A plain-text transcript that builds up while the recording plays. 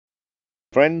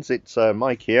Friends, it's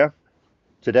Mike here.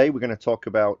 Today we're going to talk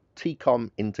about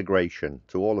TCOM integration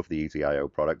to all of the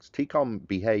EasyIO products. TCOM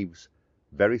behaves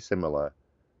very similar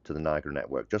to the Niagara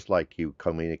network, just like you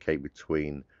communicate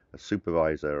between a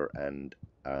supervisor and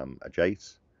a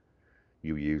Jace.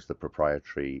 You use the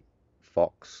proprietary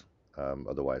Fox,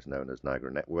 otherwise known as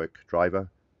Niagara network driver,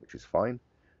 which is fine.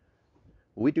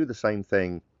 We do the same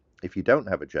thing. If you don't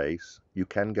have a Jace, you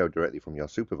can go directly from your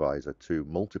supervisor to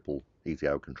multiple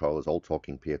EasyIO controllers, all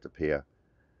talking peer-to-peer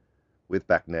with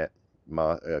BACnet,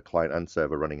 client and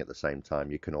server running at the same time.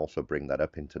 You can also bring that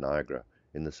up into Niagara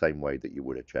in the same way that you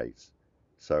would a Jace.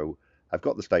 So I've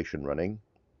got the station running,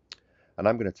 and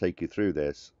I'm going to take you through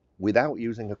this without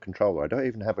using a controller. I don't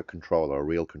even have a controller, a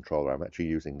real controller. I'm actually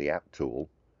using the app tool,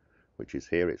 which is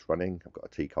here. It's running. I've got a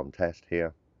TCOM test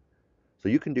here. So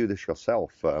you can do this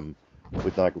yourself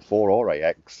with Niagara 4 or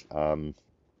AX.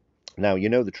 Now, you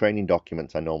know the training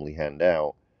documents I normally hand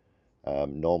out.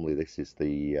 Normally, this is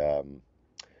the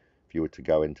if you were to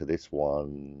go into this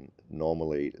one,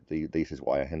 normally this is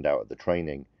what I hand out at the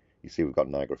training. You see we've got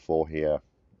Niagara 4 here,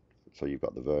 so you've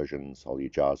got the versions, all your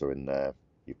jars are in there,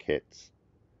 your kits,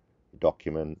 the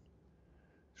document.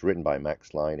 It's written by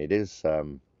Maxline. It is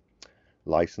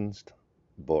licensed,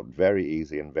 but very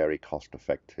easy and very cost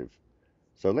effective.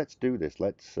 So let's do this.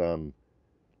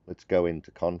 Let's go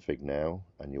into config now,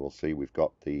 and you will see we've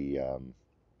got the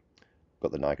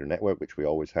Niagara network, which we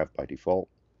always have by default.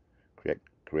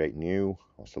 Create new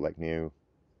or select new.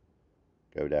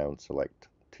 Go down, select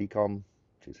TCOM,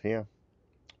 which is here.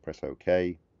 Press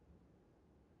OK.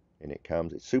 In it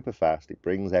comes. It's super fast. It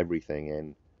brings everything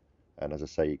in. And as I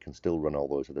say, you can still run all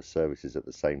those other services at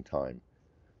the same time.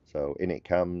 So in it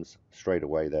comes. Straight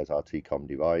away, there's our TCOM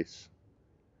device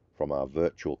from our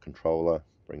virtual controller.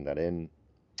 Bring that in.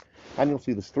 And you'll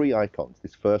see there's three icons.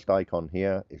 This first icon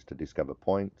here is to discover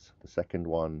points. The second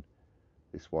one,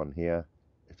 this one here,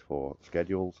 is for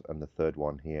schedules. And the third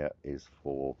one here is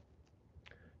for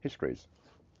histories.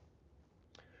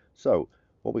 So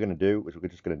what we're going to do is we're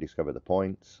just going to discover the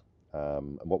points.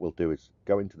 And what we'll do is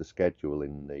go into the schedule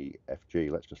in the FG.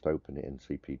 Let's just open it in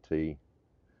CPT.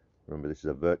 Remember, this is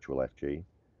a virtual FG.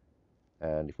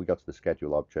 And if we go to the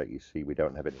schedule object, you see we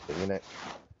don't have anything in it.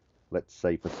 Let's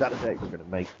say for Saturday, we're going to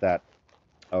make that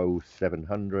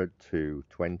 0700 to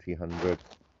 2000.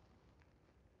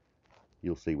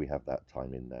 You'll see we have that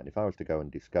time in there. And if I was to go and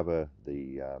discover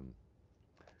the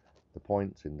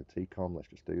points in the TCOM, let's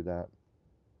just do that.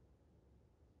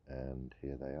 And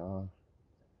here they are.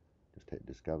 Just hit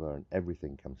discover and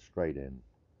everything comes straight in.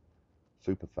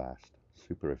 Super fast,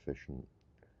 super efficient,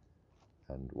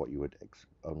 and what you would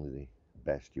only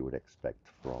the best you would expect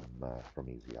from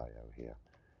EasyIO here.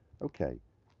 Okay,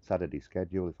 Saturday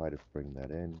schedule. If I just bring that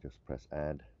in, just press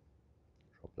add,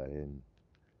 drop that in.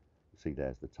 See,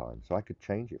 there's the time. So I could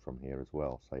change it from here as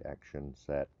well. Say action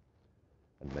set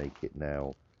and make it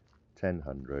now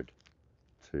 1000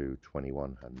 to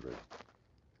 2100.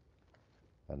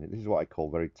 And this is what I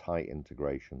call very tight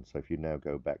integration. So if you now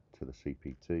go back to the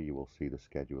CPT, you will see the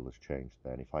schedule has changed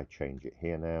there. And if I change it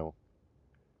here now,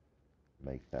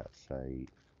 make that say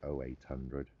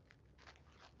 0800,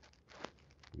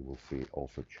 you will see it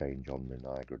also change on the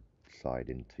Niagara side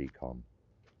in TCOM.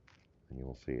 And you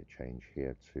will see it change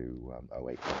here to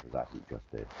 0800, that we just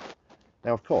did.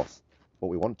 Now, of course, what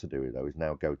we want to do though is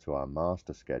now go to our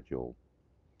master schedule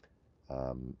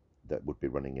that would be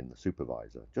running in the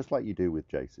supervisor, just like you do with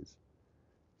Jace's.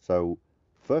 So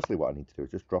firstly, what I need to do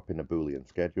is just drop in a Boolean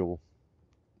schedule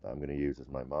that I'm going to use as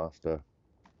my master.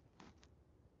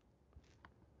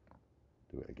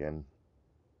 Do it again.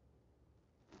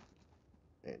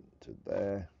 Into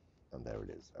there, and there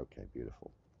it is. Okay,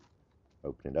 beautiful.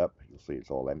 Open it up, you'll see it's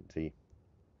all empty.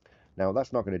 Now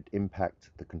that's not going to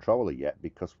impact the controller yet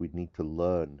because we need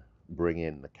to bring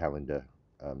in the calendar,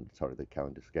 the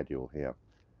calendar schedule here.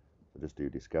 So just do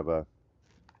discover,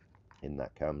 in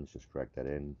that comes, just drag that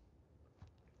in.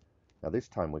 Now this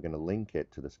time we're going to link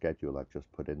it to the schedule I've just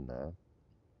put in there,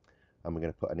 and we're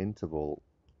going to put an interval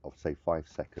of say 5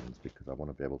 seconds because I want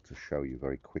to be able to show you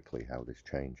very quickly how this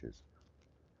changes.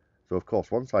 So of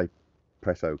course, once I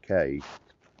press OK,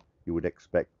 you would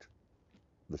expect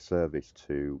the service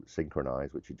to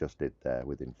synchronize, which it just did there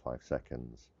within 5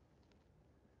 seconds.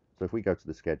 So if we go to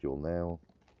the schedule now,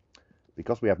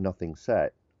 because we have nothing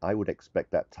set, I would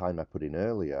expect that time I put in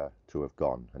earlier to have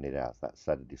gone, and it has. That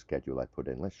Saturday schedule I put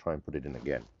in. Let's try and put it in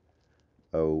again.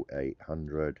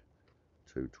 0800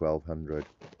 to 1200,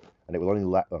 and it will only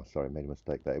last. Oh, sorry, I made a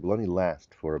mistake there. It will only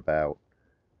last for about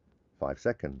 5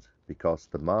 seconds because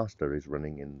the master is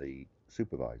running in the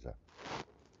supervisor.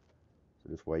 So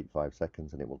just wait 5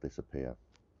 seconds and it will disappear,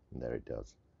 and there it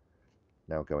does.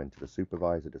 Now go into the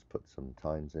supervisor, just put some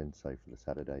times in, say for the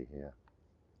Saturday here.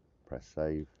 Press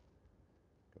save,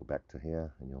 go back to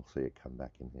here, and you'll see it come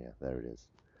back in here. There it is.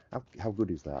 How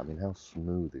good is that? I mean, how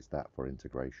smooth is that for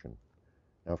integration?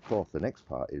 Now, of course, the next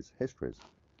part is histories.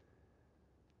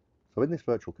 So in this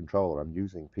virtual controller, I'm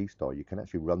using pStore. You can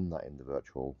actually run that in the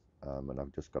virtual, and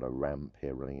I've just got a ramp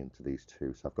here running into these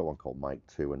two. So I've got one called Mic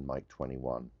 2 and Mic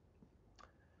 21.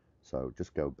 So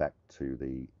just go back to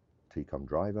the TCOM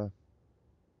driver.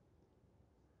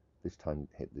 This time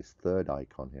hit this third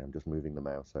icon here. I'm just moving the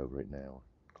mouse over it now.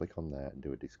 Click on that and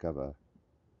do a discover.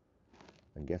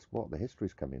 And guess what? The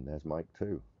histories come in. There's Mic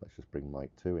 2. Let's just bring Mic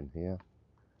 2 in here.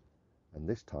 And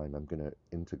this time I'm going to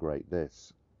integrate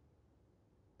this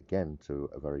again to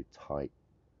a very tight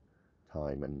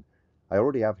time. And I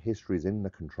already have histories in the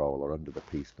controller under the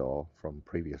pStore from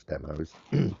previous demos.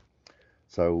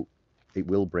 So it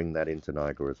will bring that into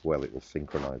Niagara as well. It will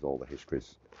synchronize all the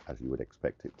histories as you would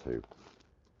expect it to.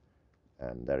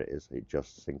 And there it is. It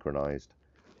just synchronized.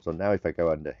 So now if I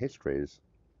go under histories,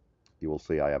 you will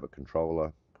see I have a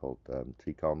controller called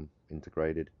TCOM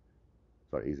integrated.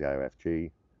 Sorry, EasyIO-FG,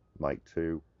 Mic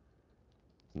 2.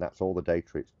 And that's all the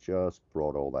data. It's just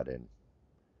brought all that in.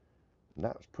 And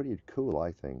that's pretty cool,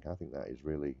 I think. I think that is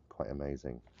really quite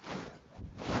amazing.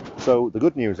 So the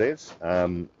good news is,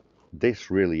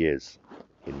 this really is,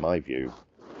 in my view,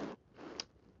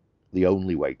 the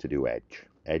only way to do Edge.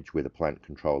 Edge with a plant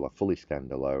controller, fully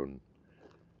standalone,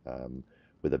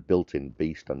 with a built-in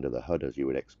beast under the hood, as you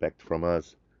would expect from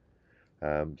us.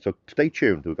 So stay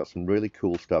tuned. We've got some really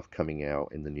cool stuff coming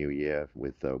out in the new year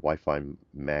with Wi-Fi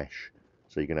mesh.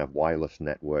 So you can have wireless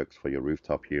networks for your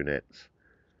rooftop units,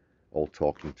 all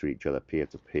talking to each other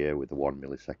peer-to-peer with a 1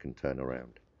 millisecond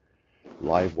turnaround.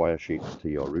 Live wire sheets to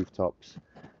your rooftops,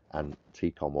 and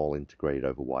TCOM all integrated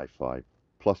over Wi-Fi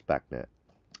plus BACnet.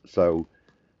 So,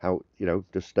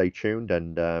 just stay tuned,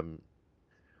 and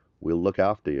we'll look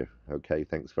after you. Okay,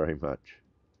 thanks very much.